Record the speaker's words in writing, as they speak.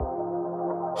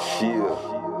Yeah.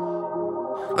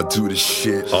 I do this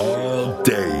shit all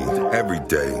day, every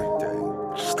day.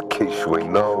 Just in case you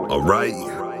ain't know. Alright?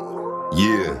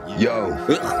 Yeah, yo.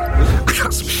 I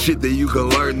got some shit that you can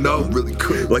learn, though. Really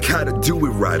quick. Like how to do it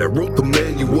right. I wrote the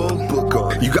manual book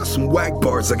on. You got some whack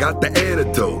bars, I got the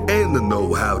antidote. And the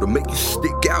know-how to make you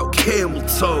stick out camel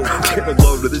toe. Get a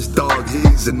load of this dog,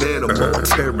 he's an animal.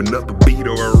 Tearing up a beat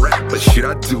or a rap, but shit,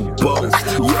 I do both.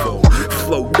 Yo,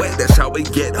 flow wet, that's how we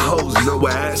get hoes. No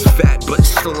ass fat, but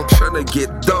still I'm trying to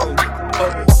get dough.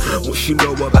 Oh, what you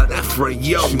know about that friend,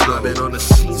 yo? I've been on the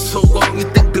scene so long, you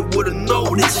think they would've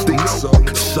noticed.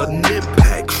 Sudden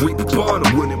impact, creep upon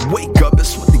them. When it wake up,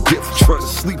 that's what they get for trying to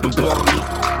sleep upon me.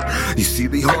 You see,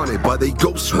 they haunted by they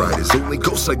ghost riders. Only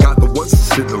ghosts I got the ones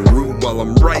that's in the room while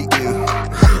I'm writing.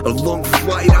 A long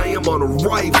flight, I am on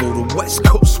arrival. The West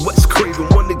Coast, West Craven,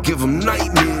 one to give them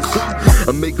nightmares.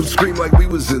 I make them scream like we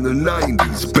was in the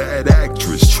 90s. Bad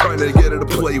actress, trying to get her to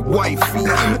play wifey.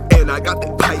 And I got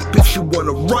the pipe if you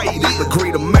wanna write it. The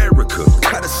great America,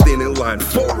 gotta stand in line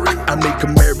for it. I make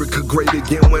America great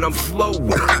again when I'm flowing.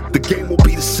 The game will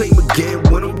be the same again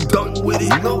when I'm done with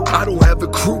it. No, I don't have a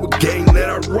crew, a gang that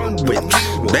I run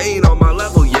with. They ain't on my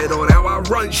level yet on how I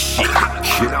run shit.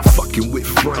 You're not fucking with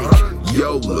Frank,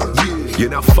 Yola. You're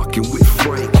not fucking with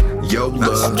Frank,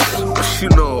 Yola. What you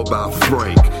know about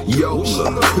Frank,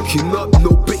 Yola? Cooking up,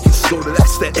 no baking soda,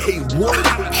 that's that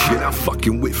A1. You're not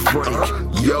fucking with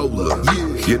Frank, Yola.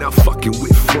 You're not fucking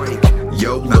with Frank,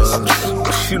 Yola.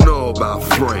 What you know about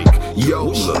Frank,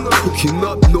 Yola? Cooking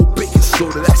up, no baking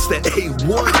soda, that's that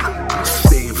A1.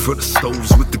 Staying for the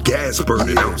stoves with the gas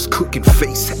burning. I was cooking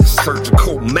face, had a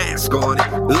surgical mask on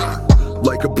it.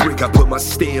 Like a brick, I put my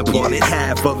stamp on it.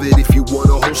 Half of it, if you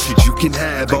want a whole shit, you can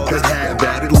have all that. Have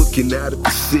at it, looking out at the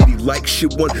city like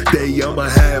shit. One day I'ma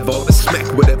have all the smack,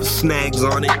 whatever snags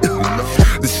on it.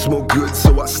 This smoke good,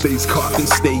 so I stays coughing,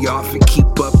 stay off and keep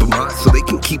up. I'm hot, so they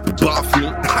can keep up off me.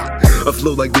 I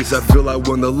flow like this, I feel I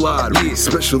won the lottery.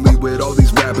 Especially with all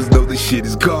these rappers know this shit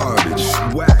is garbage.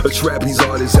 A trapeze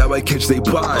artist, how I catch they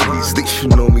bodies. They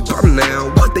should know me by now,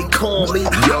 what they call me.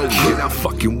 Yo, you're not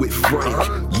fucking with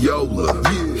Frank, Yola.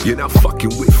 You're not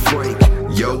fucking with Frank,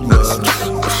 Yola.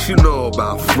 What you know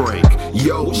about Frank,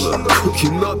 Yola?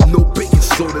 Cooking up, no baking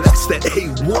soda, that's that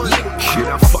A1. You're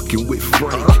not fucking with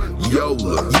Frank,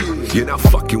 Yola. You're not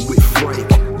fucking with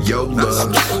Frank, Yola.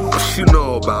 What you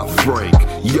know about Frank,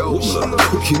 Yola?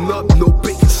 Cooking up, no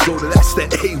baking soda, that's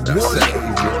that A1.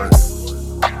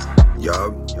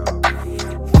 Yup.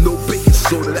 No baking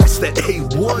soda, that's that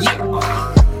A1.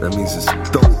 That means it's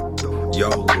dope,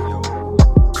 Yola.